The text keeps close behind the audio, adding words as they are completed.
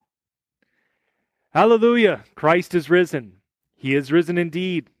Hallelujah. Christ is risen. He is risen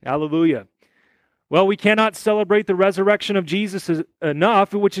indeed. Hallelujah. Well, we cannot celebrate the resurrection of Jesus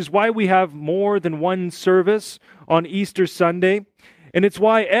enough, which is why we have more than one service on Easter Sunday. And it's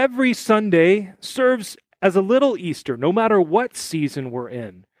why every Sunday serves as a little Easter, no matter what season we're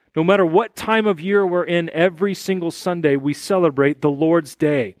in. No matter what time of year we're in, every single Sunday we celebrate the Lord's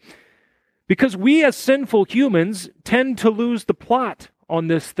Day. Because we as sinful humans tend to lose the plot on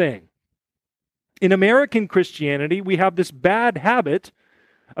this thing. In American Christianity, we have this bad habit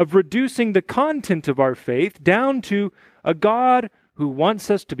of reducing the content of our faith down to a God who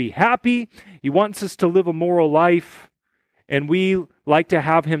wants us to be happy. He wants us to live a moral life, and we like to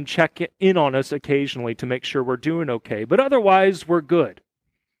have him check in on us occasionally to make sure we're doing okay. But otherwise, we're good.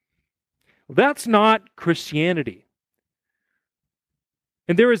 That's not Christianity.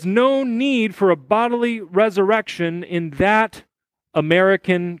 And there is no need for a bodily resurrection in that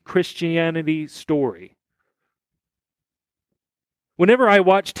American Christianity story. Whenever I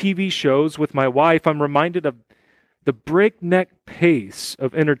watch TV shows with my wife, I'm reminded of the breakneck pace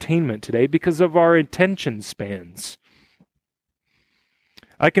of entertainment today because of our attention spans.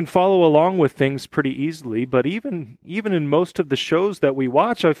 I can follow along with things pretty easily, but even in most of the shows that we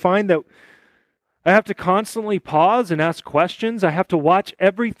watch, I find that I have to constantly pause and ask questions. I have to watch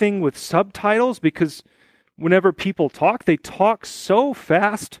everything with subtitles because whenever people talk, they talk so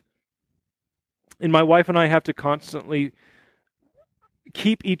fast. And my wife and I have to constantly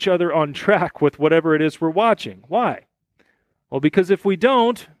keep each other on track with whatever it is we're watching. Why? Well, because if we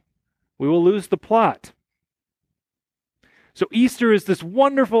don't, we will lose the plot. So Easter is this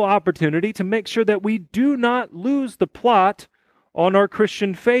wonderful opportunity to make sure that we do not lose the plot on our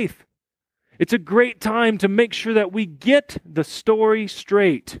Christian faith. It's a great time to make sure that we get the story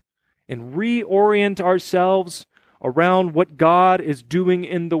straight and reorient ourselves around what God is doing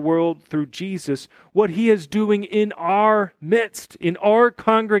in the world through Jesus, what he is doing in our midst, in our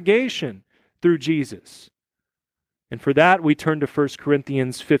congregation through Jesus. And for that, we turn to 1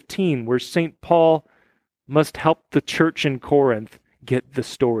 Corinthians 15, where St. Paul must help the church in Corinth get the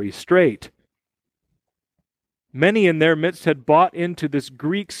story straight. Many in their midst had bought into this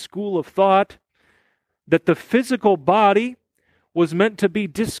Greek school of thought that the physical body was meant to be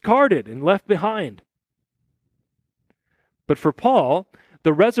discarded and left behind. But for Paul,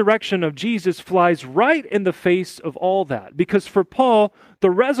 the resurrection of Jesus flies right in the face of all that, because for Paul,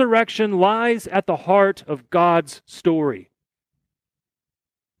 the resurrection lies at the heart of God's story.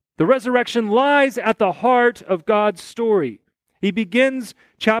 The resurrection lies at the heart of God's story. He begins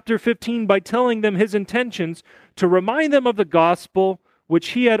chapter 15 by telling them his intentions to remind them of the gospel which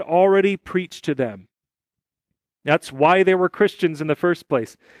he had already preached to them. That's why they were Christians in the first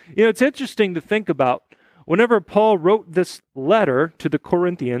place. You know, it's interesting to think about. Whenever Paul wrote this letter to the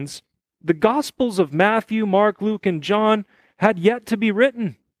Corinthians, the Gospels of Matthew, Mark, Luke, and John had yet to be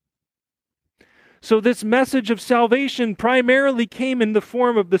written. So this message of salvation primarily came in the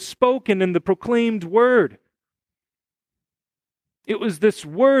form of the spoken and the proclaimed word. It was this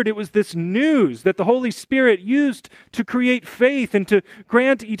word, it was this news that the Holy Spirit used to create faith and to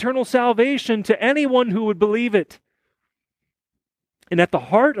grant eternal salvation to anyone who would believe it. And at the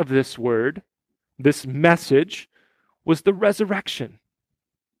heart of this word, this message, was the resurrection.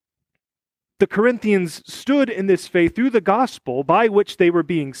 The Corinthians stood in this faith through the gospel by which they were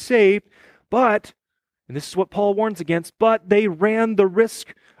being saved, but, and this is what Paul warns against, but they ran the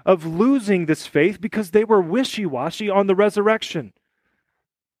risk of losing this faith because they were wishy-washy on the resurrection.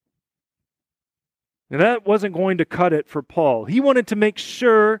 And that wasn't going to cut it for Paul. He wanted to make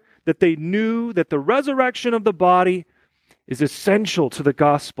sure that they knew that the resurrection of the body is essential to the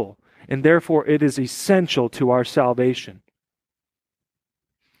gospel, and therefore it is essential to our salvation.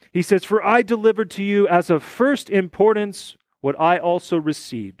 He says, "For I delivered to you as of first importance what I also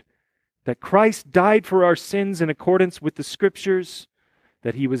received, that Christ died for our sins in accordance with the Scriptures,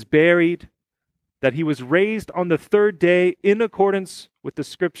 that he was buried, that he was raised on the third day in accordance with the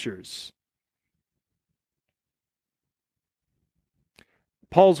Scriptures."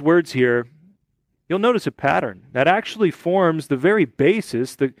 Paul's words here, you'll notice a pattern that actually forms the very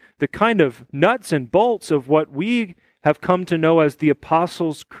basis, the kind of nuts and bolts of what we have come to know as the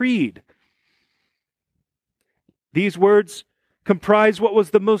Apostles' Creed. These words comprise what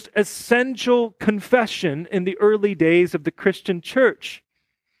was the most essential confession in the early days of the Christian church.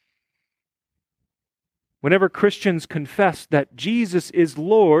 Whenever Christians confessed that Jesus is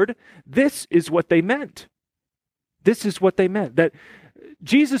Lord, this is what they meant. This is what they meant. That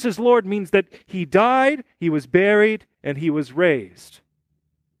Jesus is Lord means that he died, he was buried, and he was raised.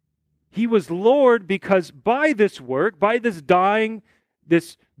 He was Lord because by this work, by this dying,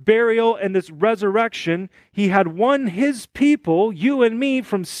 this burial, and this resurrection, he had won his people, you and me,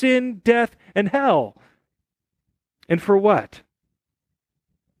 from sin, death, and hell. And for what?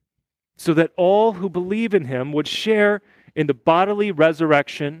 So that all who believe in him would share in the bodily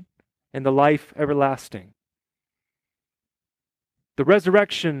resurrection and the life everlasting. The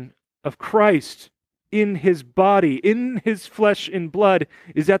resurrection of Christ in his body, in his flesh and blood,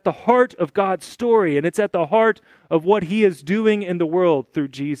 is at the heart of God's story, and it's at the heart of what he is doing in the world through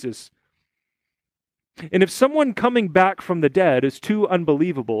Jesus. And if someone coming back from the dead is too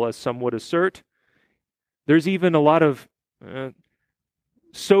unbelievable, as some would assert, there's even a lot of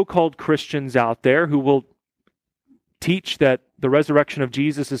so-called Christians out there who will teach that the resurrection of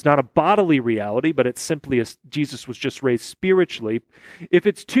Jesus is not a bodily reality, but it's simply Jesus was just raised spiritually. If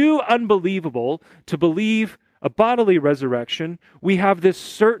it's too unbelievable to believe a bodily resurrection, we have this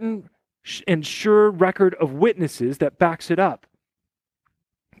certain and sure record of witnesses that backs it up.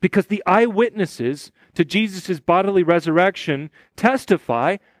 Because the eyewitnesses to Jesus' bodily resurrection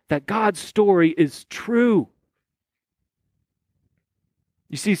testify that God's story is true.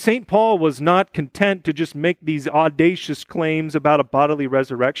 You see, St. Paul was not content to just make these audacious claims about a bodily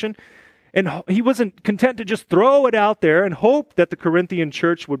resurrection. And he wasn't content to just throw it out there and hope that the Corinthian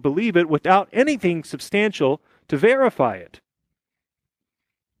church would believe it without anything substantial to verify it.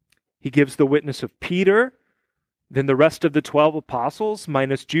 He gives the witness of Peter, then the rest of the 12 apostles,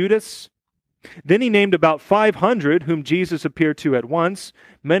 minus Judas. Then he named about 500 whom Jesus appeared to at once,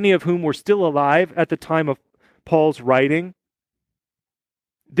 many of whom were still alive at the time of Paul's writing.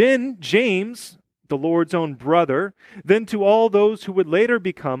 Then James, the Lord's own brother, then to all those who would later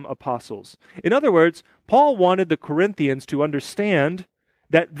become apostles. In other words, Paul wanted the Corinthians to understand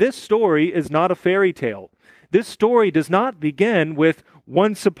that this story is not a fairy tale. This story does not begin with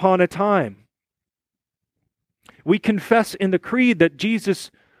once upon a time. We confess in the creed that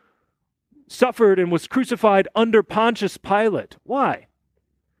Jesus suffered and was crucified under Pontius Pilate. Why?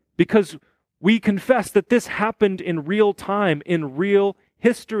 Because we confess that this happened in real time, in real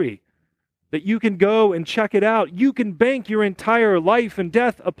history, that you can go and check it out. You can bank your entire life and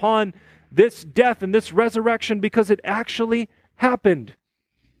death upon this death and this resurrection because it actually happened.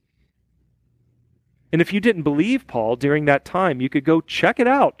 And if you didn't believe Paul during that time, you could go check it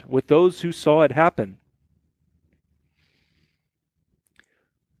out with those who saw it happen.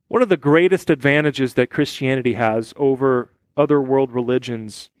 One of the greatest advantages that Christianity has over other world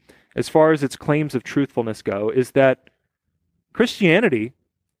religions, as far as its claims of truthfulness go, is that Christianity,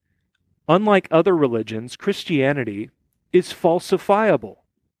 unlike other religions, Christianity is falsifiable.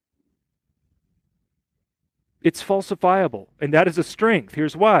 It's falsifiable, and that is a strength.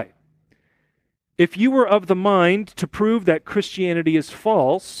 Here's why. If you were of the mind to prove that Christianity is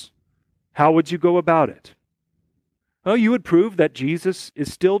false, how would you go about it? Well, you would prove that Jesus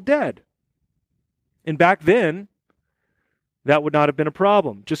is still dead. And back then, that would not have been a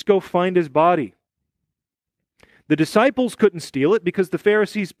problem. Just go find his body. The disciples couldn't steal it because the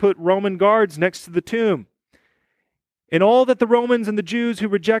Pharisees put Roman guards next to the tomb. And all that the Romans and the Jews who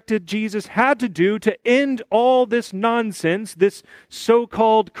rejected Jesus had to do to end all this nonsense, this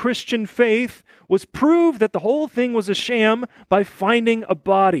so-called Christian faith, was prove that the whole thing was a sham by finding a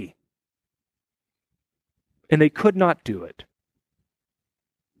body. And they could not do it.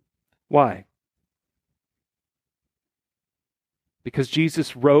 Why? Because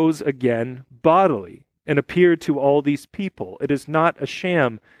Jesus rose again bodily and appeared to all these people. It is not a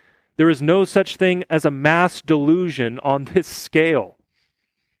sham. There is no such thing as a mass delusion on this scale.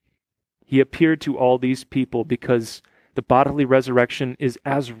 He appeared to all these people because the bodily resurrection is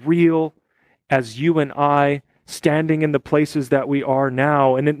as real as you and I standing in the places that we are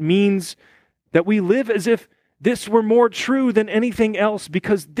now. And it means that we live as if this were more true than anything else,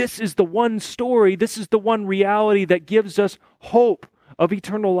 because this is the one story, this is the one reality that gives us hope of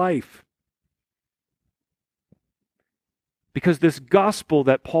eternal life. Because this gospel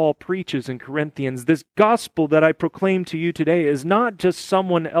that Paul preaches in Corinthians, this gospel that I proclaim to you today, is not just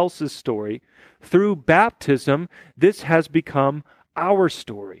someone else's story. Through baptism, this has become our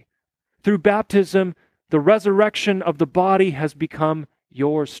story. Through baptism, the resurrection of the body has become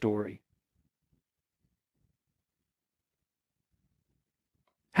your story.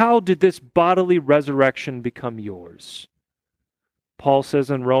 How did this bodily resurrection become yours? Paul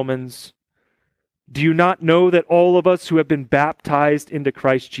says in Romans, do you not know that all of us who have been baptized into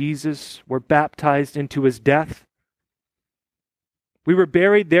Christ Jesus were baptized into his death? We were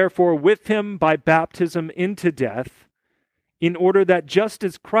buried, therefore, with him by baptism into death, in order that just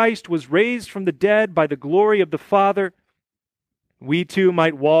as Christ was raised from the dead by the glory of the Father, we too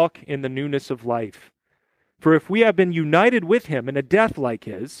might walk in the newness of life. For if we have been united with him in a death like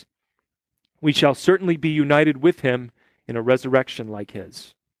his, we shall certainly be united with him in a resurrection like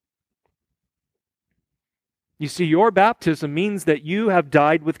his. You see, your baptism means that you have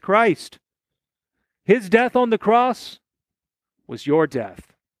died with Christ. His death on the cross was your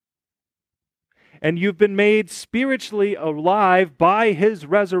death. And you've been made spiritually alive by his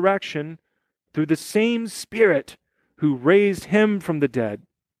resurrection through the same Spirit who raised him from the dead,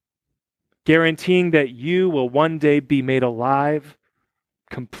 guaranteeing that you will one day be made alive,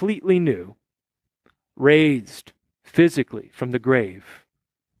 completely new, raised physically from the grave.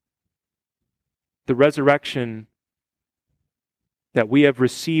 The resurrection that we have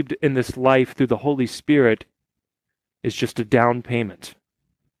received in this life through the Holy Spirit is just a down payment.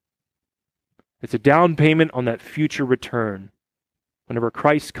 It's a down payment on that future return, whenever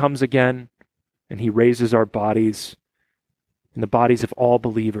Christ comes again and he raises our bodies and the bodies of all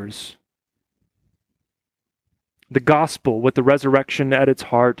believers. The gospel, with the resurrection at its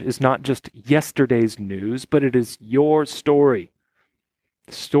heart, is not just yesterday's news, but it is your story.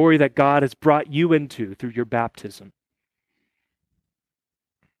 The story that God has brought you into through your baptism.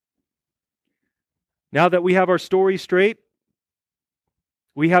 Now that we have our story straight,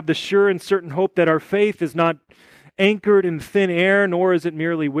 we have the sure and certain hope that our faith is not anchored in thin air, nor is it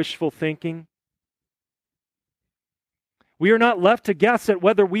merely wishful thinking. We are not left to guess at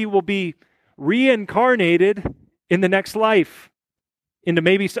whether we will be reincarnated in the next life into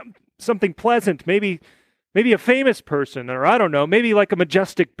maybe something pleasant, maybe a famous person, or I don't know, maybe like a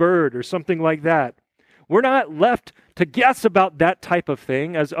majestic bird or something like that. We're not left to guess about that type of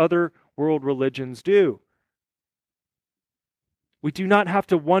thing as other world religions do. We do not have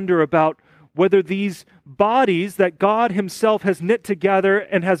to wonder about whether these bodies that God himself has knit together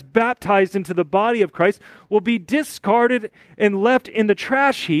and has baptized into the body of Christ will be discarded and left in the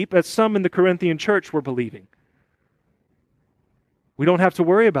trash heap, as some in the Corinthian church were believing. We don't have to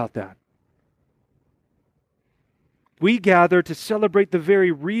worry about that. We gather to celebrate the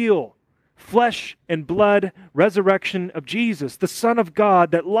very real flesh and blood resurrection of Jesus, the Son of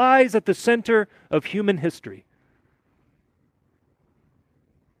God that lies at the center of human history.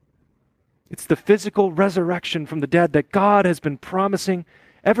 It's the physical resurrection from the dead that God has been promising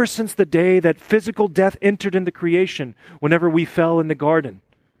ever since the day that physical death entered into creation whenever we fell in the garden.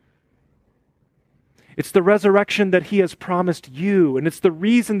 It's the resurrection that he has promised you, and it's the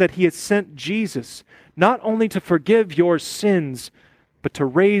reason that he has sent Jesus, not only to forgive your sins, but to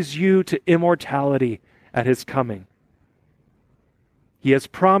raise you to immortality at his coming. He has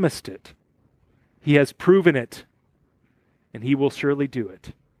promised it. He has proven it, and he will surely do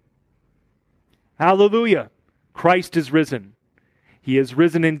it. Hallelujah! Christ is risen. He is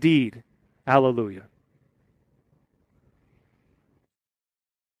risen indeed. Hallelujah.